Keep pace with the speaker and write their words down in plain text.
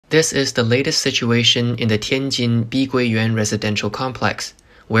This is the latest situation in the Tianjin Biguiyuan residential complex,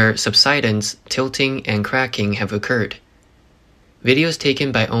 where subsidence, tilting, and cracking have occurred. Videos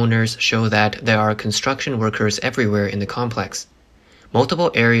taken by owners show that there are construction workers everywhere in the complex. Multiple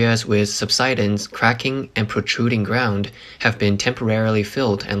areas with subsidence, cracking, and protruding ground have been temporarily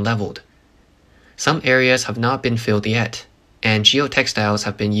filled and leveled. Some areas have not been filled yet, and geotextiles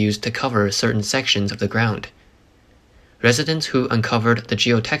have been used to cover certain sections of the ground. Residents who uncovered the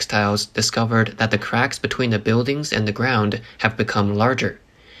geotextiles discovered that the cracks between the buildings and the ground have become larger,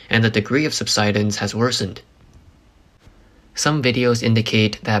 and the degree of subsidence has worsened. Some videos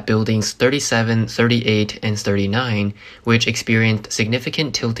indicate that buildings 37, 38, and 39, which experienced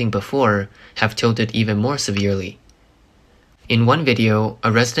significant tilting before, have tilted even more severely. In one video,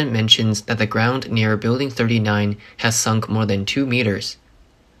 a resident mentions that the ground near building 39 has sunk more than 2 meters.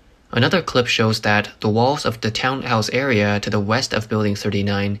 Another clip shows that the walls of the townhouse area to the west of building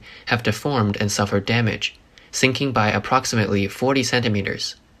 39 have deformed and suffered damage, sinking by approximately 40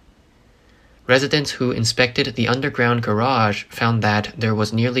 centimeters. Residents who inspected the underground garage found that there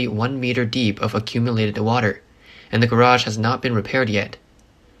was nearly 1 meter deep of accumulated water, and the garage has not been repaired yet.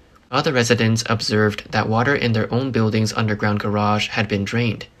 Other residents observed that water in their own building's underground garage had been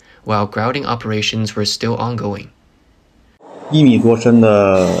drained, while grouting operations were still ongoing. 1米多深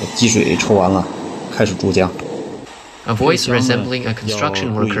的积水抽完了，开始注浆。A voice resembling a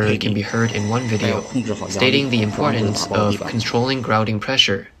construction worker can be heard in one video, stating the importance of controlling grouting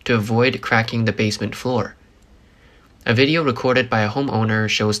pressure to avoid cracking the basement floor. A video recorded by a homeowner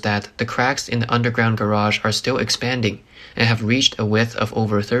shows that the cracks in the underground garage are still expanding and have reached a width of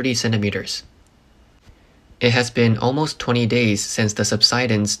over 30 centimeters. It has been almost 20 days since the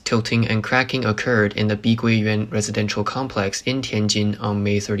subsidence, tilting, and cracking occurred in the Biguiyuan residential complex in Tianjin on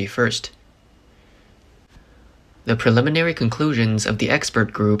May 31st. The preliminary conclusions of the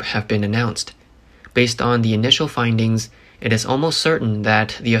expert group have been announced. Based on the initial findings, it is almost certain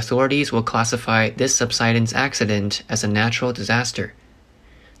that the authorities will classify this subsidence accident as a natural disaster.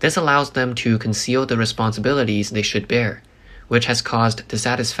 This allows them to conceal the responsibilities they should bear, which has caused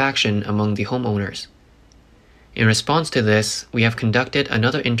dissatisfaction among the homeowners. In response to this, we have conducted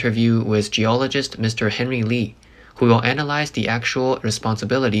another interview with geologist Mr. Henry Lee, who will analyze the actual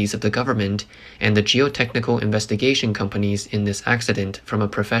responsibilities of the government and the geotechnical investigation companies in this accident from a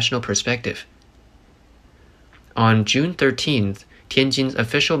professional perspective. On June 13th, Tianjin's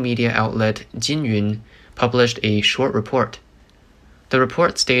official media outlet Jinyun published a short report. The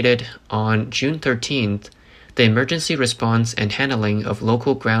report stated, on June 13th, the emergency response and handling of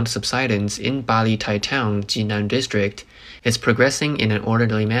local ground subsidence in Bali Taitang, Jinan District is progressing in an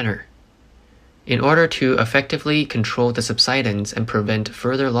orderly manner. In order to effectively control the subsidence and prevent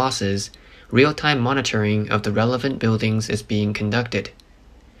further losses, real-time monitoring of the relevant buildings is being conducted,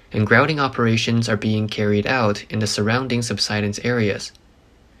 and grouting operations are being carried out in the surrounding subsidence areas.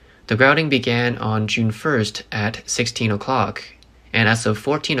 The grouting began on June 1st at 16 o'clock, and as of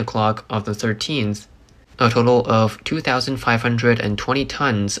 14 o'clock of the 13th, a total of 2,520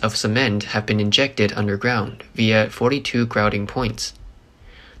 tons of cement have been injected underground via 42 grouting points.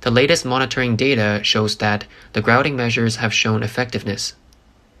 The latest monitoring data shows that the grouting measures have shown effectiveness.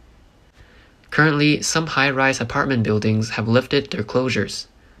 Currently, some high-rise apartment buildings have lifted their closures,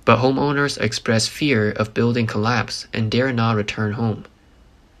 but homeowners express fear of building collapse and dare not return home.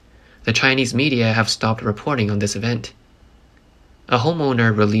 The Chinese media have stopped reporting on this event. A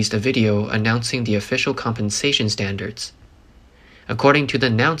homeowner released a video announcing the official compensation standards. According to the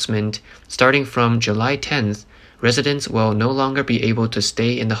announcement, starting from July 10th, residents will no longer be able to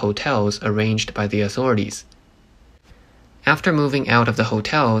stay in the hotels arranged by the authorities. After moving out of the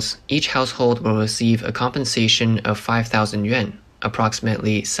hotels, each household will receive a compensation of 5,000 yuan,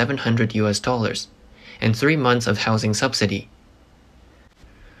 approximately $700, and 3 months of housing subsidy.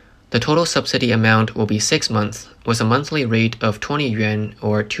 The total subsidy amount will be 6 months, with a monthly rate of 20 yuan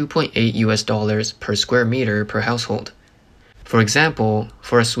or $2.8 per square meter per household. For example,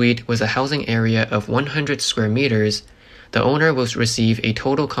 for a suite with a housing area of 100 square meters, the owner will receive a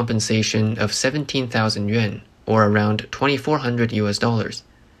total compensation of 17,000 yuan, or around $2,400.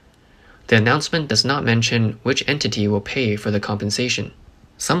 The announcement does not mention which entity will pay for the compensation.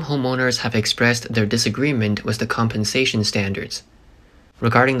 Some homeowners have expressed their disagreement with the compensation standards.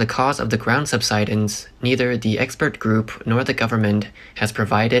 Regarding the cause of the ground subsidence, neither the expert group nor the government has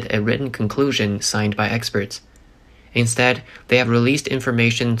provided a written conclusion signed by experts. Instead, they have released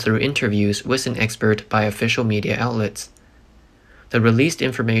information through interviews with an expert by official media outlets. The released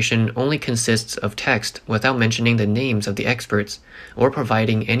information only consists of text without mentioning the names of the experts or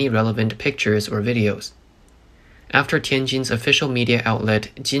providing any relevant pictures or videos. After Tianjin's official media outlet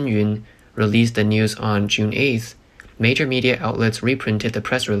Jinyun released the news on June 8th, major media outlets reprinted the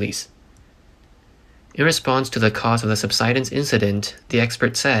press release. In response to the cause of the subsidence incident, the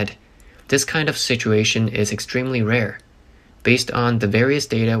expert said, "This kind of situation is extremely rare. Based on the various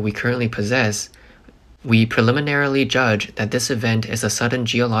data we currently possess, we preliminarily judge that this event is a sudden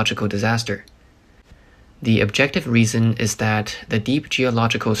geological disaster. The objective reason is that the deep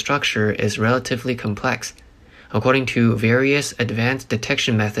geological structure is relatively complex. According to various advanced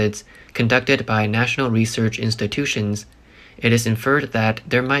detection methods conducted by national research institutions, it is inferred that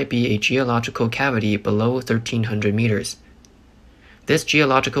there might be a geological cavity below 1,300 meters. This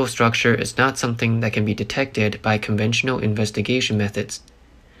geological structure is not something that can be detected by conventional investigation methods.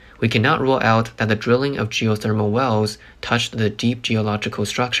 We cannot rule out that the drilling of geothermal wells touched the deep geological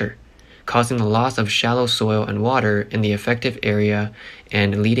structure, causing the loss of shallow soil and water in the affected area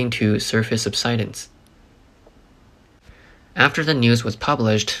and leading to surface subsidence." After the news was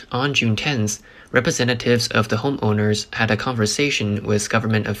published, on June 10th, representatives of the homeowners had a conversation with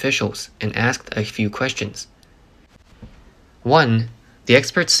government officials and asked a few questions. 1. The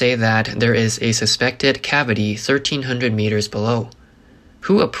experts say that there is a suspected cavity 1,300 meters below.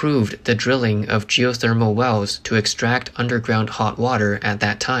 Who approved the drilling of geothermal wells to extract underground hot water at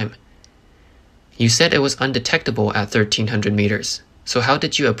that time? You said it was undetectable at 1,300 meters, so how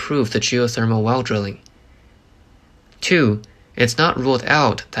did you approve the geothermal well drilling? 2. It's not ruled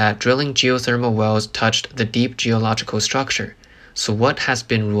out that drilling geothermal wells touched the deep geological structure, so what has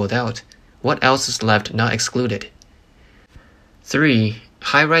been ruled out? What else is left not excluded? 3.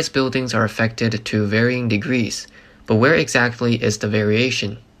 High-rise buildings are affected to varying degrees, but where exactly is the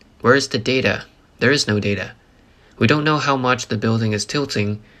variation? Where is the data? There is no data. We don't know how much the building is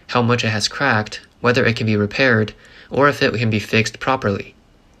tilting, how much it has cracked, whether it can be repaired, or if it can be fixed properly.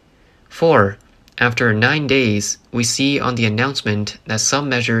 4. After 9 days, we see on the announcement that some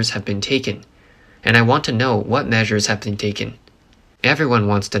measures have been taken, and I want to know what measures have been taken. Everyone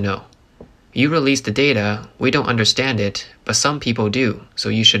wants to know. You release the data, we don't understand it, but some people do, so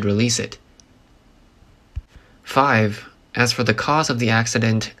you should release it. 5. As for the cause of the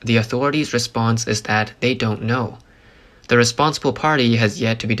accident, the authorities' response is that they don't know. The responsible party has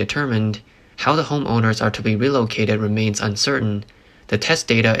yet to be determined, how the homeowners are to be relocated remains uncertain, the test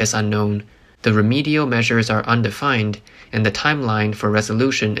data is unknown, the remedial measures are undefined, and the timeline for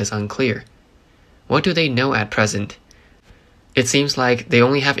resolution is unclear. What do they know at present? It seems like they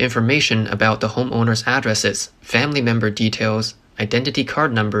only have information about the homeowners' addresses, family member details, identity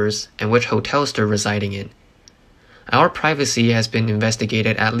card numbers, and which hotels they're residing in. Our privacy has been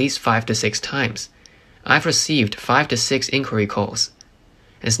investigated at least 5 to 6 times. I've received 5 to 6 inquiry calls.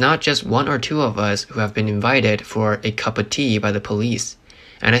 It's not just 1 or 2 of us who have been invited for a cup of tea by the police,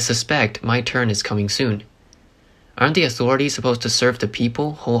 and I suspect my turn is coming soon. Aren't the authorities supposed to serve the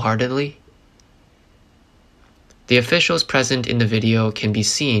people wholeheartedly? The officials present in the video can be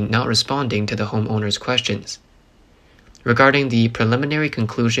seen not responding to the homeowners' questions. Regarding the preliminary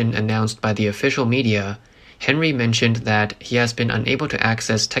conclusion announced by the official media, Henry mentioned that he has been unable to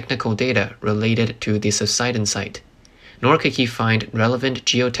access technical data related to the subsidence site, nor could he find relevant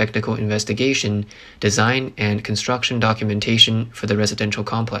geotechnical investigation, design, and construction documentation for the residential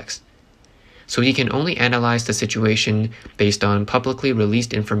complex. So he can only analyze the situation based on publicly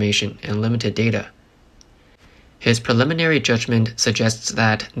released information and limited data. His preliminary judgment suggests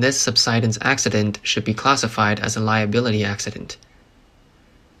that this subsidence accident should be classified as a liability accident.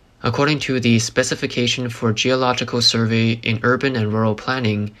 According to the Specification for Geological Survey in Urban and Rural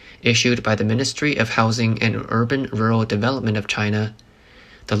Planning issued by the Ministry of Housing and Urban-Rural Development of China,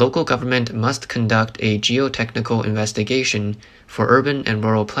 the local government must conduct a geotechnical investigation for urban and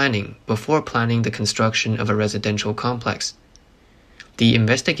rural planning before planning the construction of a residential complex. The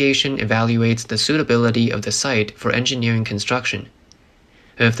investigation evaluates the suitability of the site for engineering construction.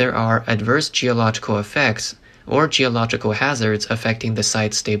 If there are adverse geological effects or geological hazards affecting the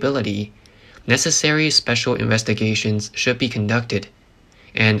site's stability, necessary special investigations should be conducted,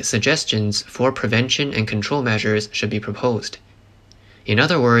 and suggestions for prevention and control measures should be proposed. In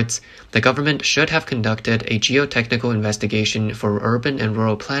other words, the government should have conducted a geotechnical investigation for urban and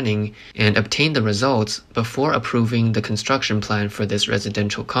rural planning and obtained the results before approving the construction plan for this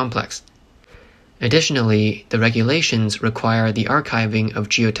residential complex. Additionally, the regulations require the archiving of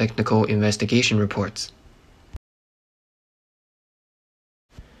geotechnical investigation reports.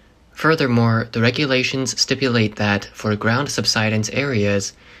 Furthermore, the regulations stipulate that for ground subsidence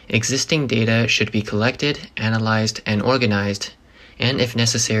areas, existing data should be collected, analyzed, and organized, and if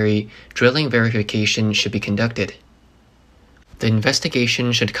necessary, drilling verification should be conducted. The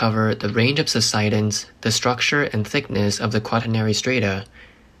investigation should cover the range of subsidence, the structure and thickness of the quaternary strata,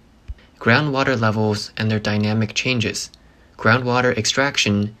 groundwater levels and their dynamic changes, groundwater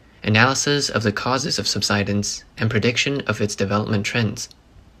extraction, analysis of the causes of subsidence, and prediction of its development trends.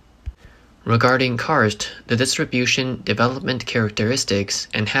 Regarding karst, the distribution, development characteristics,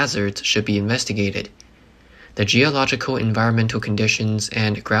 and hazards should be investigated. The geological environmental conditions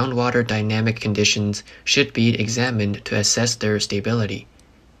and groundwater dynamic conditions should be examined to assess their stability.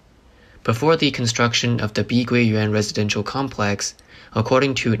 Before the construction of the Biguiyuan residential complex,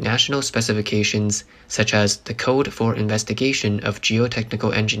 according to national specifications such as the Code for Investigation of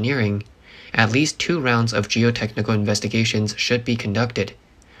Geotechnical Engineering, at least 2 rounds of geotechnical investigations should be conducted,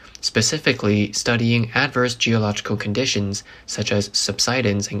 specifically studying adverse geological conditions such as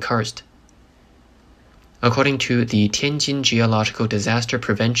subsidence and karst. According to the Tianjin Geological Disaster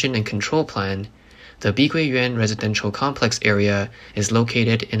Prevention and Control Plan, the Biguiyuan residential complex area is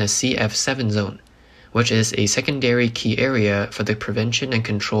located in a CF7 zone, which is a secondary key area for the prevention and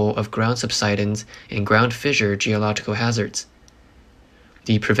control of ground subsidence and ground fissure geological hazards.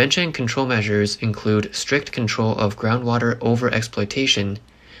 The prevention and control measures include strict control of groundwater overexploitation,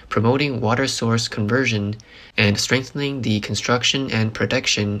 promoting water source conversion, and strengthening the construction and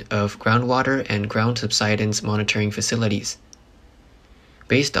protection of groundwater and ground subsidence monitoring facilities.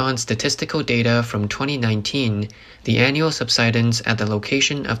 Based on statistical data from 2019, the annual subsidence at the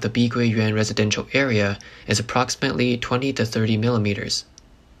location of the Biguiyuan residential area is approximately 20 to 30 millimeters.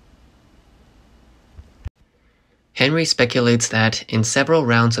 Henry speculates that in several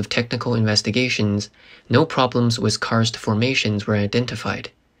rounds of technical investigations, no problems with karst formations were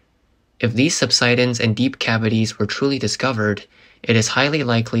identified. If these subsidence and deep cavities were truly discovered, it is highly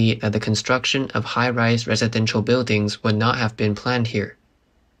likely that the construction of high-rise residential buildings would not have been planned here.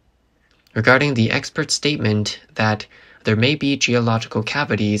 Regarding the expert's statement that there may be geological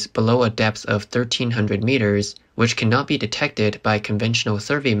cavities below a depth of 1,300 meters which cannot be detected by conventional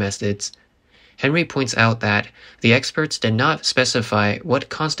survey methods, Henry points out that the experts did not specify what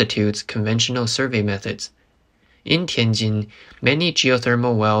constitutes conventional survey methods. In Tianjin, many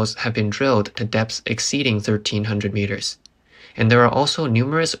geothermal wells have been drilled to depths exceeding 1,300 meters, and there are also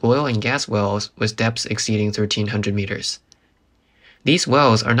numerous oil and gas wells with depths exceeding 1,300 meters. These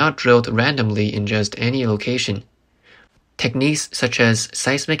wells are not drilled randomly in just any location. Techniques such as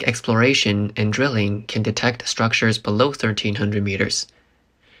seismic exploration and drilling can detect structures below 1,300 meters,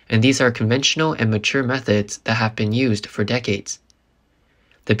 and these are conventional and mature methods that have been used for decades.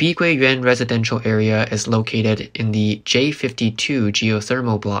 The Biguiyuan residential area is located in the J52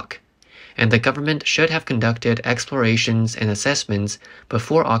 geothermal block, and the government should have conducted explorations and assessments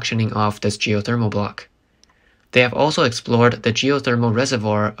before auctioning off this geothermal block. They have also explored the geothermal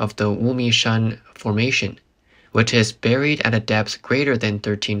reservoir of the Wumishan Formation, which is buried at a depth greater than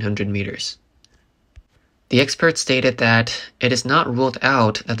 1,300 meters. The experts stated that it is not ruled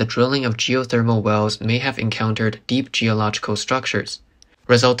out that the drilling of geothermal wells may have encountered deep geological structures,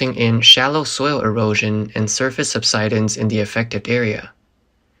 resulting in shallow soil erosion and surface subsidence in the affected area.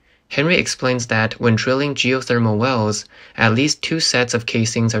 Henry explains that when drilling geothermal wells, at least 2 sets of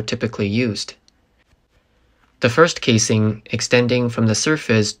casings are typically used. The first casing, extending from the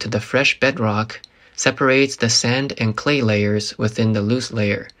surface to the fresh bedrock, separates the sand and clay layers within the loose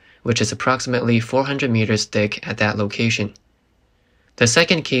layer, which is approximately 400 meters thick at that location. The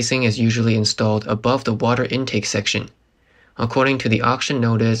second casing is usually installed above the water intake section. According to the auction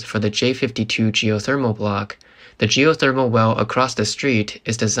notice for the J52 geothermal block, the geothermal well across the street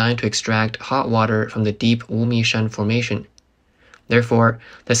is designed to extract hot water from the deep Wumishan Formation. Therefore,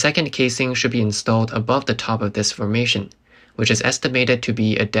 the second casing should be installed above the top of this formation, which is estimated to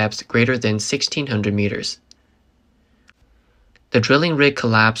be a depth greater than 1,600 meters. The drilling rig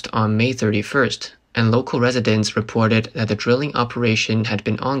collapsed on May 31st, and local residents reported that the drilling operation had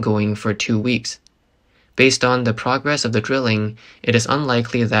been ongoing for 2 weeks. Based on the progress of the drilling, it is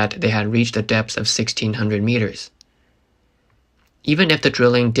unlikely that they had reached a depth of 1,600 meters. Even if the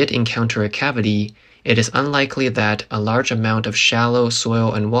drilling did encounter a cavity, it is unlikely that a large amount of shallow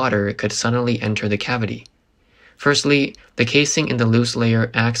soil and water could suddenly enter the cavity. Firstly, the casing in the loose layer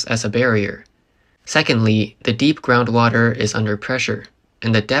acts as a barrier. Secondly, the deep groundwater is under pressure,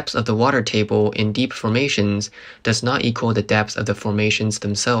 and the depth of the water table in deep formations does not equal the depth of the formations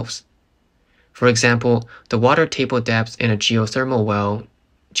themselves. For example, the water table depth in a geothermal well,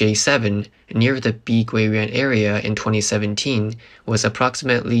 J7, near the Biguiyuan area in 2017 was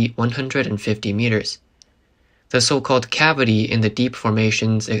approximately 150 meters. The so-called cavity in the deep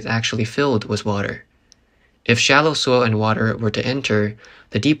formations is actually filled with water. If shallow soil and water were to enter,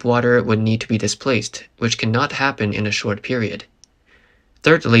 the deep water would need to be displaced, which cannot happen in a short period.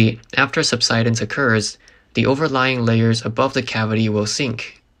 Thirdly, after subsidence occurs, the overlying layers above the cavity will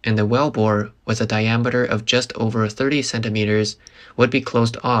sink, and the wellbore, with a diameter of just over 30 centimeters, would be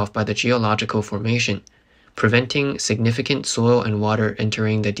closed off by the geological formation, preventing significant soil and water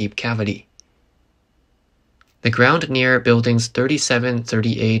entering the deep cavity. The ground near buildings 37,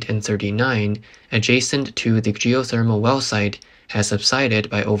 38, and 39, adjacent to the geothermal well site, has subsided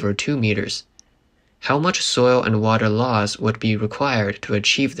by over 2 meters. How much soil and water loss would be required to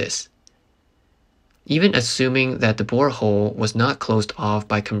achieve this? Even assuming that the borehole was not closed off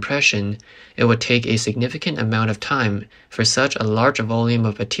by compression, it would take a significant amount of time for such a large volume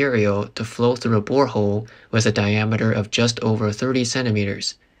of material to flow through a borehole with a diameter of just over 30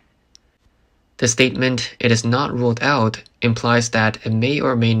 centimeters. The statement, "it is not ruled out," implies that it may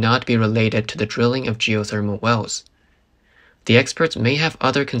or may not be related to the drilling of geothermal wells. The experts may have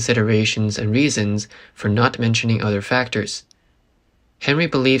other considerations and reasons for not mentioning other factors. Henry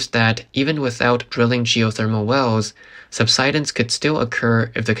believes that even without drilling geothermal wells, subsidence could still occur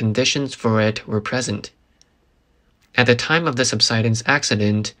if the conditions for it were present. At the time of the subsidence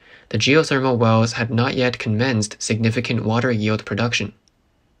accident, the geothermal wells had not yet commenced significant water yield production.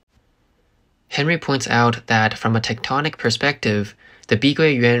 Henry points out that from a tectonic perspective, the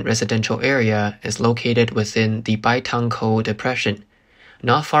Biguiyuan residential area is located within the Baitangkou Depression,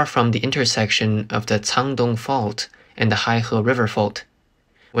 not far from the intersection of the Cangdong Fault and the Haihe River Fault,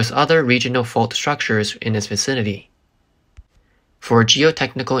 with other regional fault structures in its vicinity. For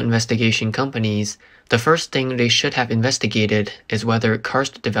geotechnical investigation companies, the first thing they should have investigated is whether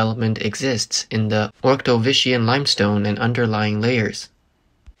karst development exists in the Ordovician limestone and underlying layers.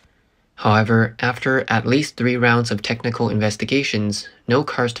 However, after at least 3 rounds of technical investigations, no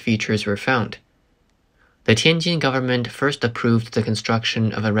karst features were found. The Tianjin government first approved the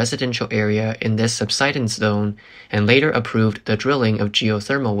construction of a residential area in this subsidence zone and later approved the drilling of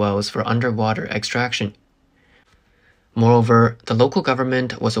geothermal wells for underwater extraction. Moreover, the local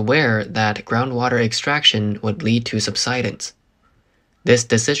government was aware that groundwater extraction would lead to subsidence. This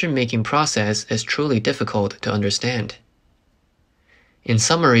decision-making process is truly difficult to understand. In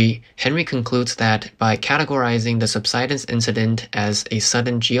summary, Henry concludes that by categorizing the subsidence incident as a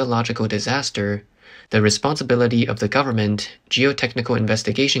sudden geological disaster, the responsibility of the government, geotechnical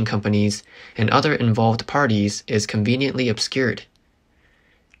investigation companies, and other involved parties is conveniently obscured.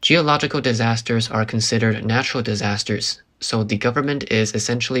 Geological disasters are considered natural disasters, so the government is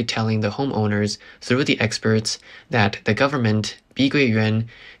essentially telling the homeowners through the experts that the government, Biguiyuan,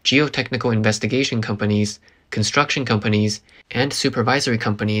 geotechnical investigation companies, construction companies, and supervisory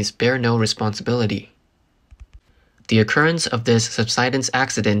companies bear no responsibility. The occurrence of this subsidence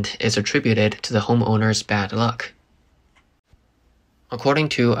accident is attributed to the homeowner's bad luck. According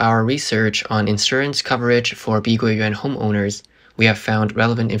to our research on insurance coverage for Biguiyuan homeowners, we have found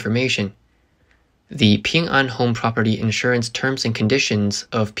relevant information. The Ping An Home Property Insurance Terms and Conditions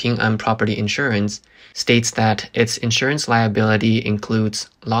of Ping An Property Insurance states that its insurance liability includes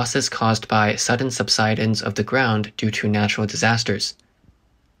losses caused by sudden subsidence of the ground due to natural disasters.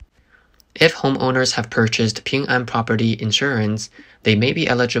 If homeowners have purchased Ping An Property Insurance, they may be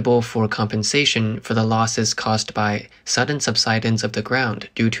eligible for compensation for the losses caused by sudden subsidence of the ground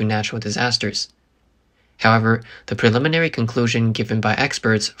due to natural disasters. However, the preliminary conclusion given by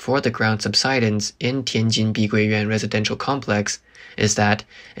experts for the ground subsidence in Tianjin Biguiyuan residential complex is that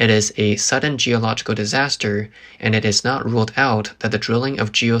it is a sudden geological disaster, and it is not ruled out that the drilling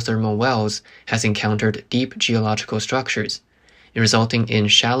of geothermal wells has encountered deep geological structures, resulting in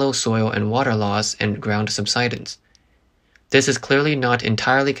shallow soil and water loss and ground subsidence. This is clearly not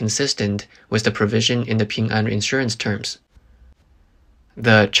entirely consistent with the provision in the Ping An insurance terms.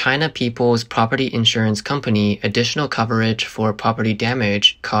 The China People's Property Insurance Company additional coverage for property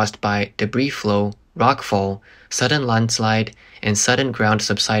damage caused by debris flow, rockfall, sudden landslide, and sudden ground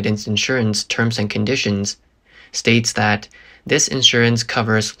subsidence insurance terms and conditions states that this insurance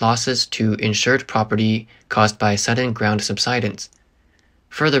covers losses to insured property caused by sudden ground subsidence.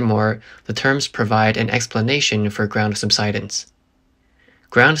 Furthermore, the terms provide an explanation for ground subsidence.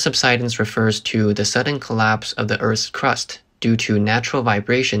 Ground subsidence refers to the sudden collapse of the Earth's crust due to natural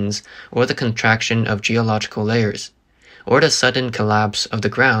vibrations or the contraction of geological layers, or the sudden collapse of the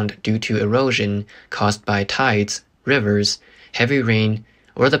ground due to erosion caused by tides, rivers, heavy rain,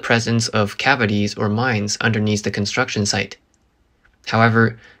 or the presence of cavities or mines underneath the construction site.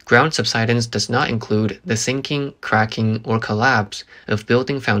 However, ground subsidence does not include the sinking, cracking, or collapse of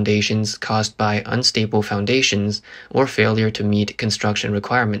building foundations caused by unstable foundations or failure to meet construction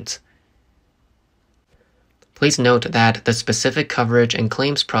requirements. Please note that the specific coverage and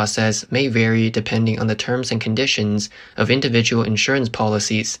claims process may vary depending on the terms and conditions of individual insurance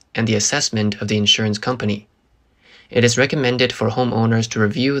policies and the assessment of the insurance company. It is recommended for homeowners to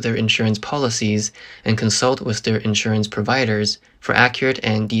review their insurance policies and consult with their insurance providers for accurate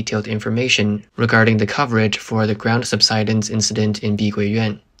and detailed information regarding the coverage for the ground subsidence incident in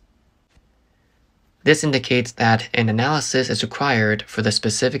Biguiyuan. This indicates that an analysis is required for the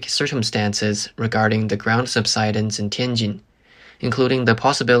specific circumstances regarding the ground subsidence in Tianjin, including the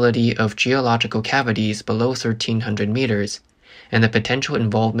possibility of geological cavities below 1,300 meters, and the potential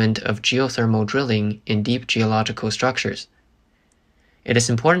involvement of geothermal drilling in deep geological structures. It is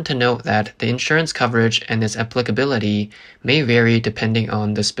important to note that the insurance coverage and its applicability may vary depending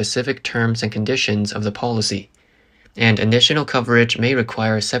on the specific terms and conditions of the policy, and additional coverage may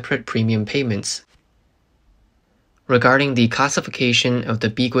require separate premium payments. Regarding the classification of the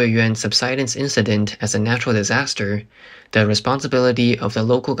Biguiyuan subsidence incident as a natural disaster, the responsibility of the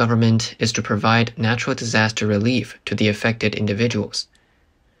local government is to provide natural disaster relief to the affected individuals.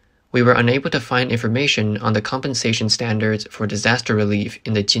 We were unable to find information on the compensation standards for disaster relief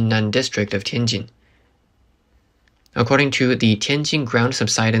in the Jinnan district of Tianjin. According to the Tianjin Ground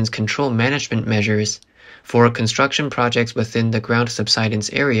Subsidence Control Management Measures, for construction projects within the ground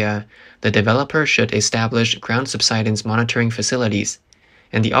subsidence area, the developer should establish ground subsidence monitoring facilities,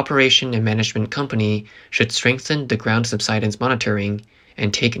 and the operation and management company should strengthen the ground subsidence monitoring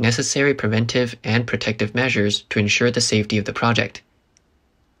and take necessary preventive and protective measures to ensure the safety of the project.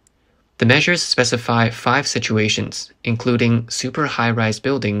 The measures specify 5 situations, including super high-rise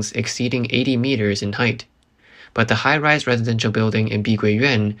buildings exceeding 80 meters in height, but the high-rise residential building in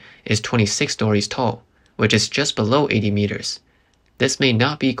Biguiyuan is 26 stories tall, which is just below 80 meters. This may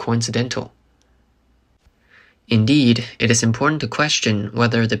not be coincidental. Indeed, it is important to question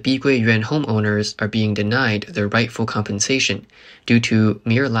whether the Biguiyuan homeowners are being denied their rightful compensation due to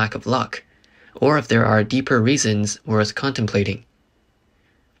mere lack of luck, or if there are deeper reasons worth contemplating.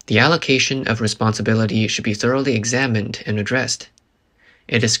 The allocation of responsibility should be thoroughly examined and addressed.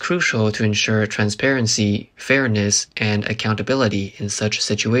 It is crucial to ensure transparency, fairness, and accountability in such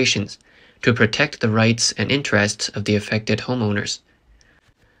situations, to protect the rights and interests of the affected homeowners.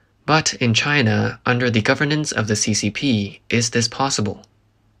 But in China, under the governance of the CCP, is this possible?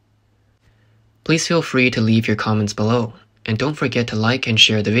 Please feel free to leave your comments below, and don't forget to like and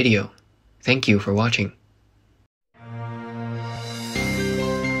share the video. Thank you for watching.